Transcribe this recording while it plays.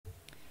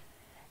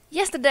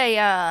Yesterday,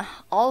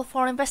 all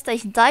four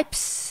infestation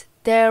types.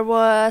 There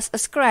was a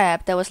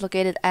scrap that was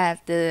located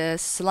at the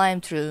slime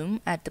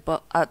room at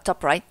the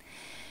top right.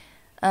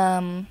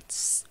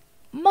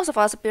 Most of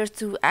us appear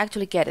to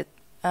actually get it,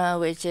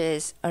 which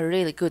is a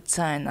really good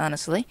sign,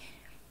 honestly.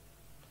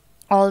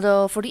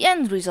 Although for the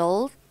end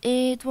result,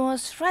 it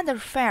was rather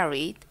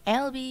varied.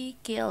 LB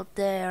killed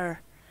their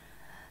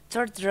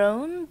third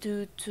drone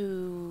due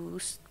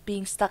to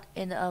being stuck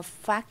in a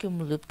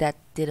vacuum loop that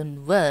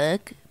didn't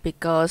work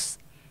because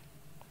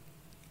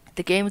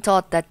the game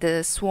thought that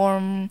the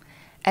swarm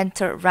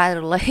entered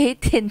rather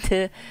late in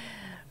the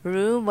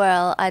room.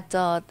 Well, I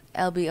thought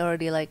LB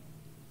already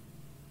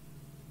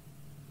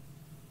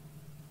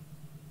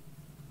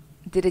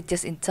did it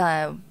just in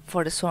time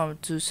for the swarm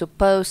to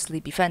supposedly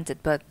be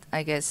vented, but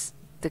I guess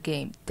the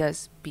game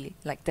does be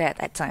like that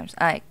at times.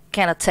 I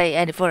cannot say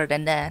any further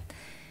than that.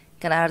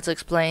 Kinda hard to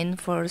explain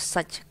for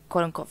such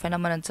quote-unquote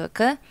phenomenon to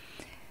occur.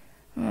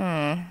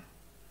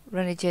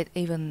 Renegade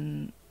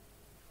even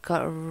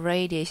got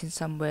radiation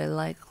somewhere,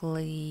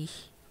 likely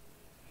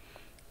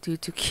due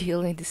to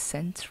killing the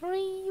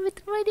sentry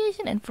with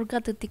radiation and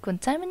forgot to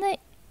decontaminate,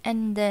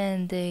 and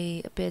then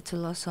they appear to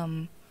lose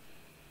some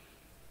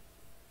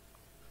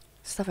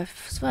stuff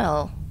as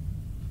well.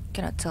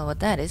 Cannot tell what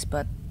that is,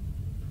 but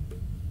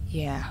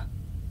yeah.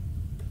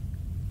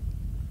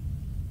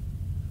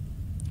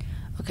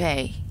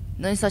 Okay,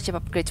 no installation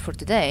upgrades for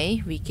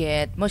today. We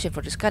get motion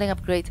for the scouting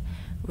upgrade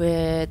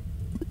with...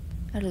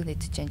 I really need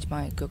to change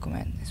my go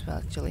command as well,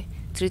 actually.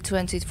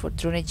 320 for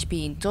drone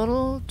HP in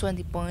total,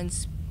 20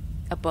 points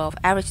above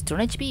average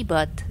drone HP,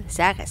 but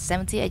SAAAKE has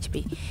 70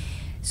 HP.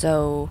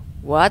 So,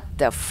 what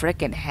the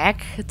frickin'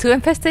 heck? 2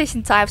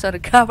 infestation types on the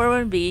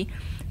government B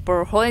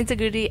for whole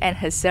integrity and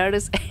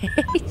hazardous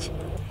age.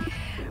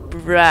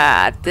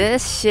 Bruh,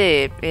 this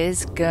ship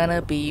is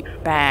gonna be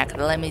packed,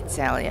 let me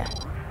tell ya.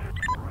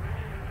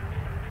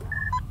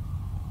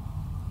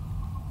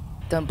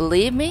 Don't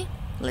believe me?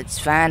 Let's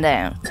find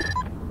out.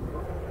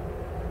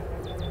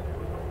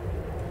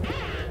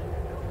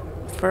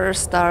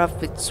 First, start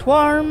off with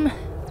swarm.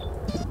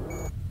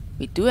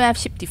 We do have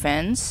ship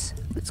defense.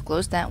 Let's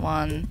close that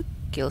one.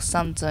 Kill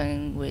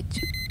something, which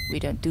we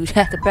don't do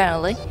that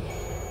apparently.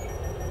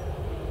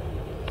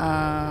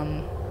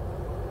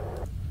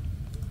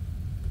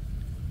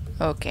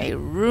 Okay,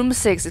 room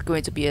 6 is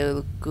going to be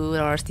a good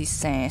arse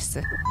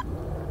disaster.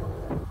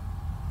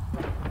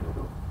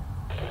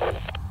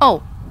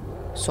 Oh,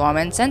 swarm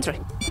and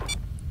sentry.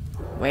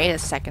 Wait a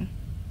second.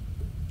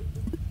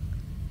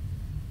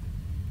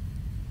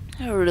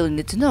 I really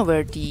need to know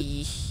where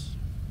the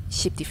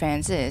ship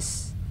defense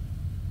is.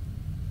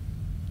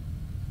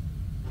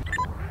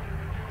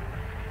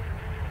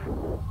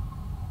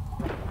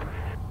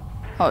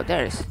 Oh,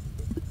 there it is.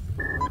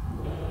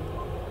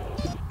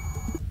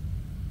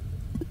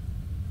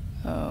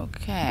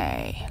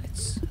 Okay,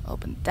 let's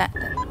open that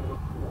then.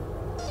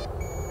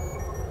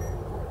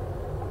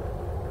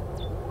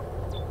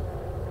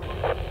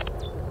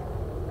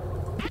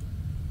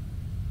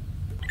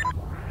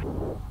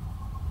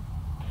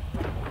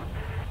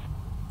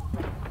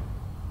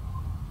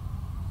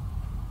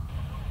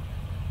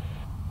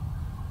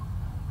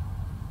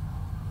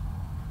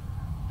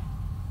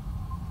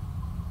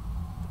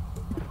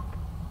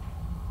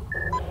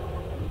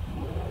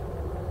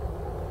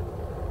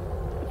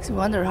 I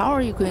wonder, how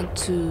are you going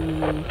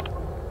to...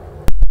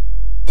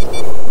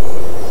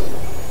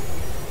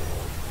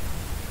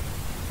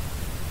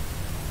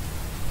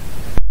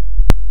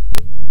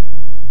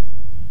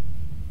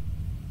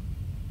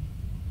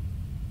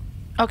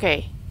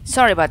 Okay,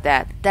 sorry about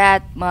that.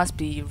 That must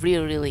be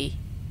really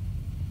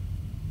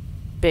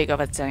big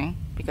of a thing,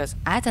 because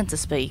I tend to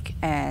speak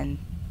and...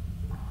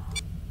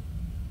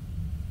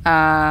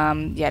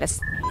 yeah, that's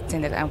the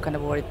thing that I'm kind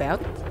of worried about.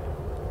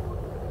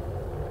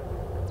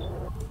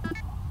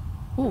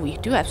 Ooh, we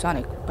do have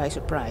Sonic by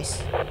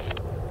surprise.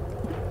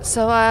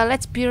 So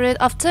let's be rid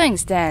of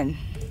things then.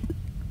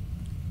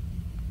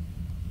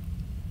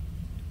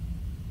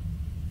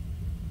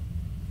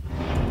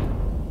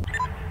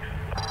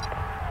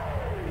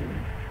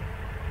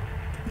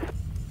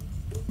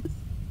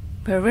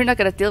 But we're not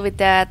gonna deal with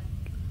that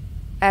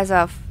as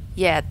of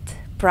yet,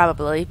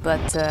 probably,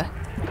 but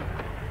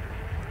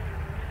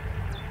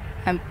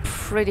I'm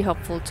pretty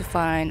hopeful to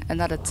find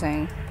another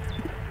thing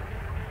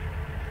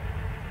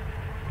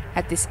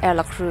at these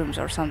airlock rooms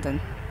or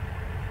something.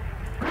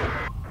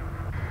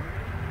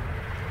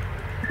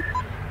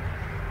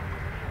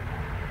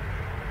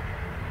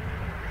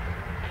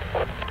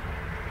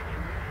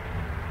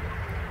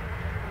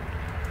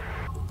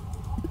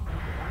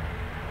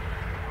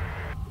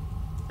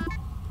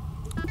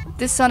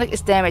 This Sonic is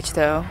damaged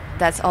though.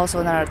 That's also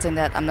another thing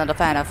that I'm not a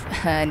fan of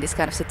in this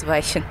kind of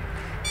situation,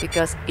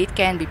 because it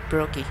can be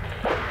brokey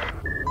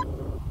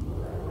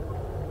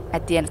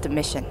at the end of the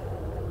mission.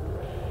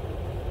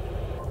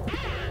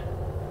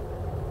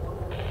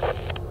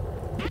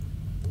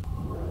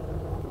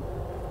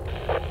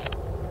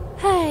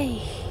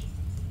 Hey,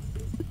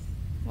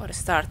 what a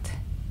start.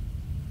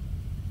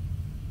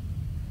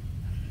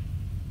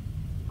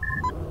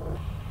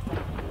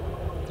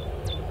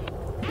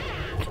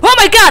 Oh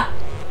my god!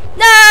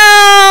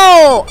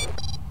 No!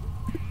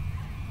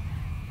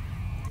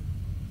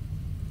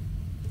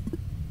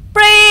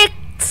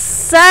 Freak's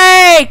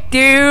sake,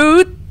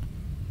 dude!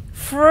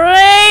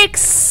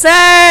 Freak's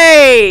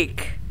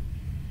sake!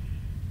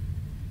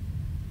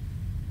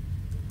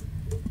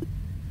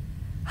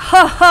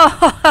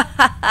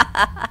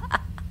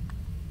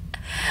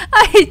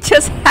 I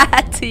just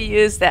had to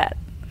use that.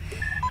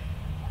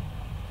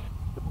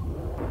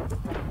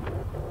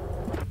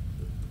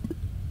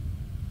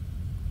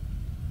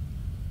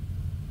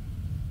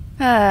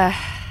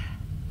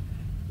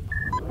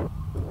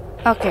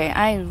 Okay,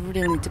 I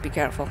really need to be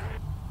careful.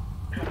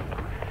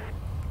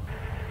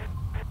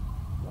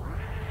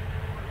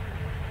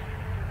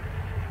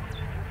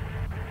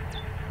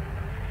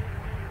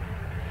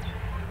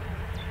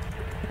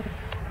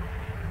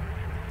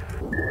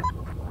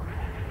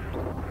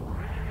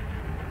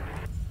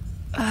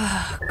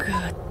 Oh,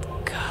 good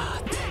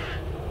God.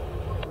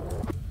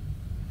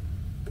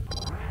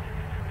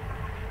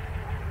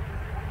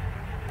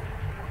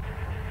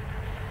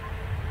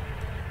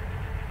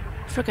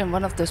 Freaking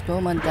one of those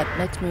moments that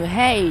makes me,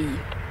 hey,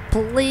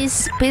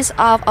 please piss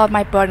off of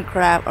my burn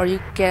crab or you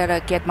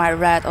gotta get my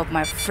rat of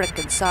my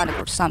freaking Sonic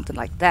or something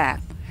like that.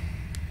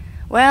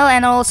 Well,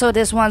 and also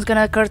this one's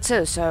gonna occur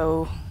too,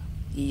 so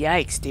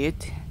yikes,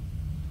 dude.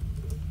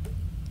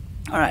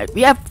 Alright,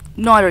 we have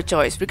no other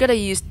choice. We're gonna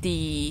use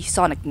the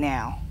Sonic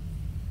now.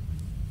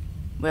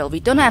 Well, we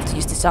don't have to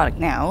use the Sonic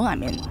now, I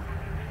mean...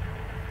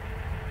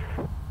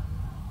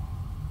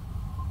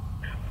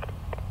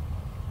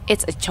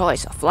 It's a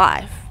choice of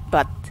life,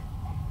 but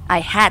I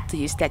had to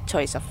use that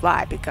choice of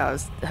life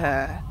because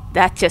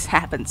that just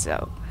happened,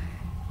 so...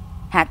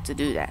 Had to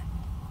do that.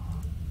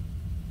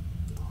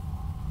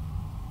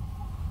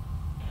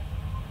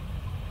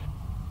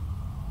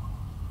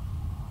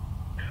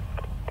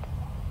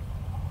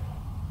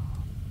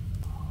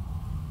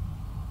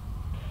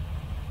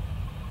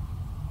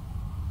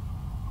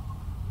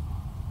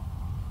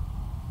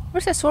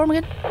 Where's that swarm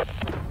again?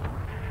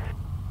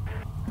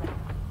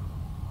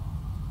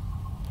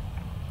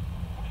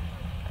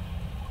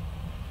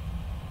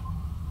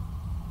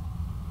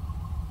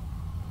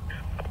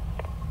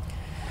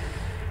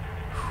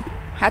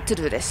 Had to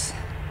do this.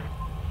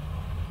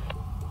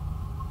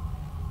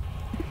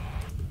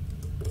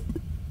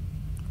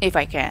 If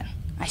I can.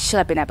 I should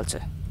have been able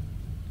to.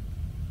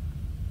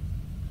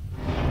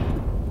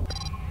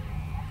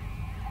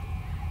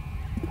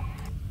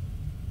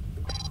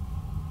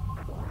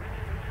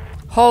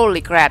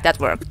 Holy crap, that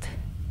worked.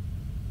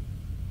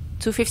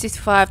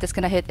 255, that's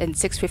gonna hit in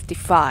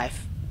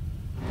 655.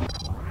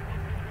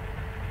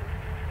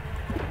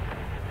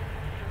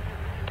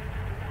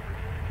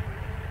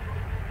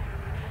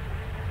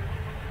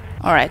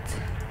 Alright.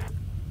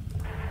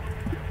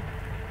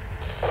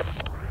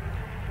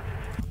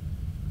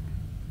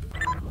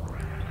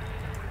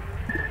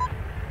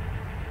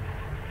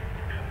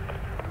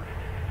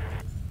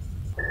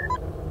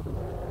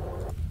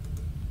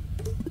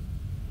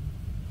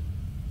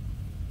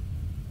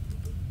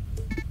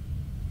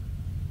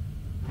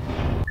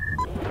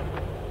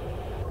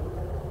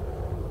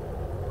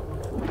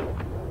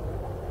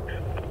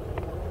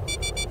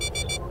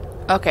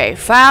 Okay,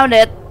 found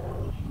it.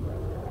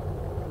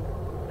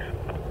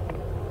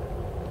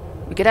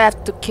 We're gonna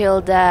have to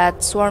kill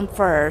that swarm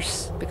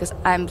first because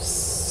I'm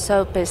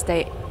so pissed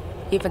they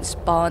even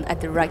spawned at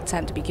the right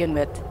time to begin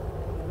with.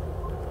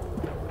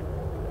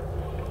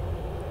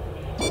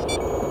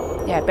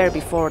 Yeah, it better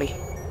be 40.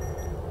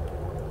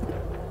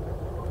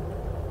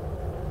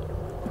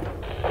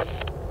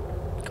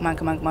 Come on,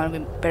 come on, come on. We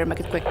better make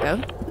it quick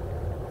though.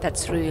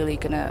 That's really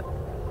gonna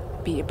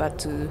be about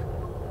to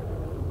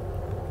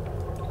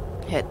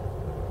hit.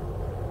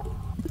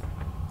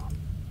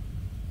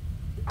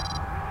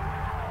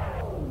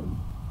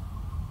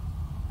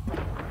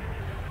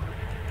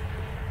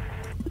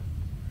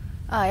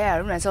 Oh yeah,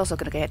 Runa's also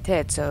gonna get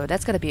hit, so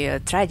that's gonna be a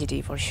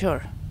tragedy for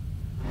sure.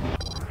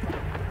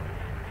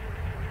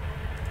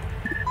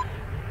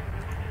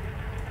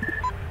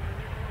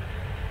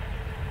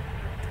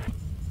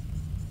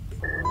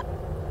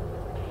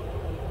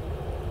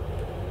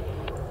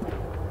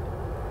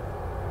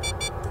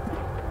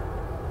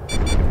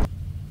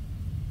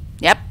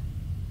 Yep.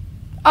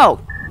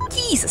 Oh,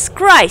 Jesus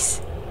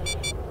Christ!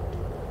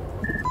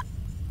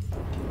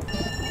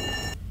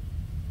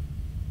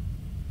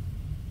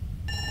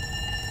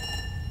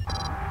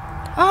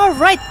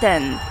 Alright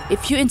then,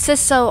 if you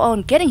insist so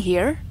on getting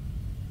here.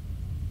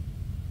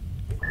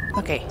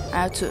 Okay,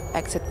 I have to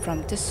exit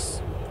from this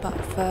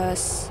spot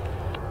first.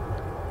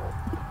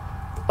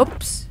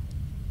 Oops.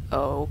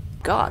 Oh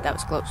god, that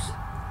was close.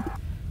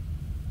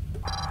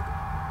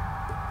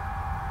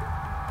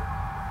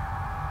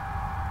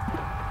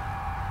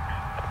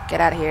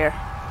 Get out of here.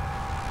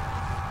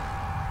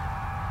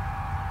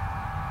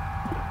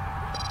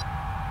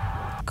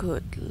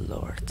 Good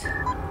lord.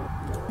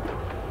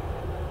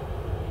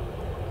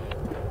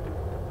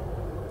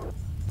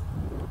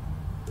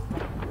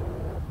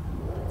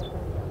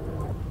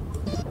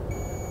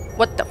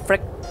 What the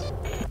frick?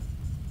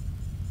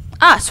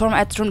 Ah, storm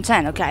at room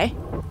 10, okay.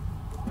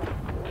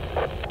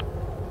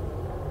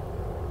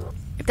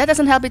 If that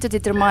doesn't help me to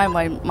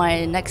determine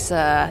my next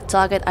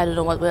target, I don't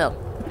know what will.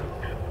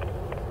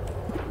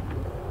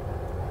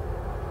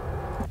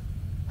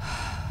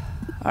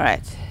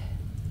 Alright.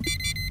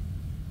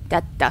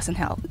 That doesn't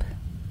help.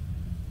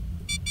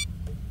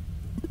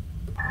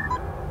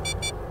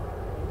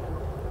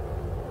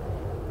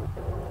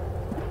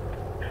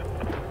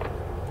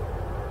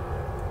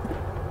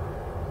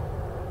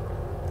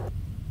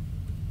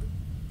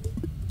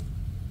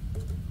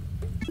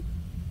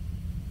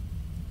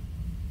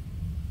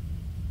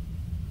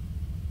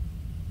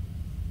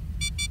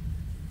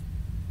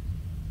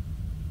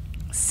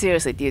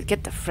 Seriously, dude,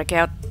 get the frick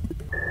out.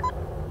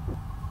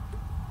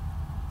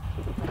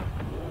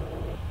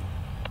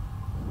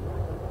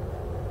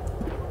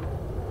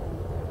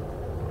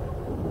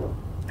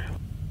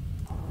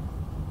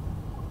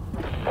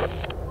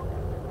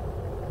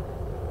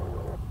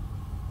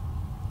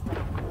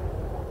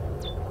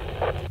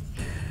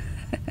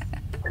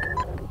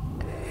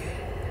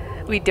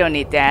 We don't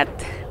need that.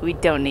 We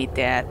don't need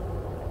that.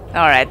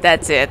 Alright,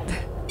 that's it.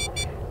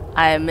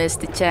 I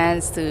missed the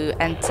chance to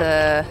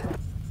enter.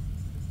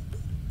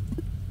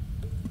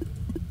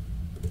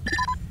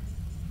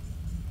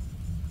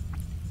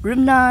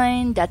 Room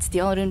 9, that's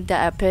the only room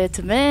that I appear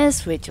to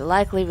miss, which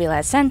likely will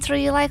have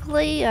sentry,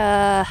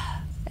 and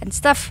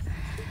stuff.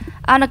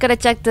 I'm not gonna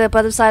check the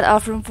bottom side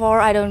of room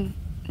 4, I don't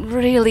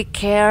really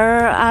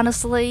care,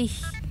 honestly.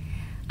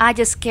 I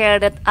just care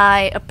that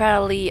I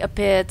apparently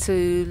appear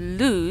to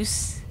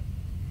lose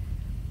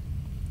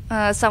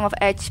some of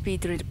HP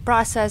during the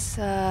process,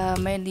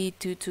 mainly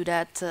due to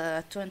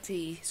that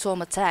 20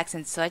 swarm attacks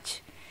and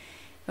such.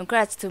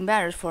 Congrats to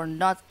Maris for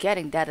not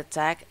getting that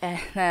attack,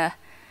 and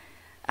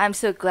I'm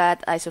so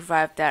glad I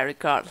survived that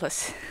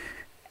regardless.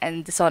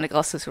 And the Sonic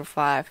also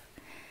survived.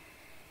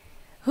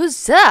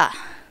 Huzzah!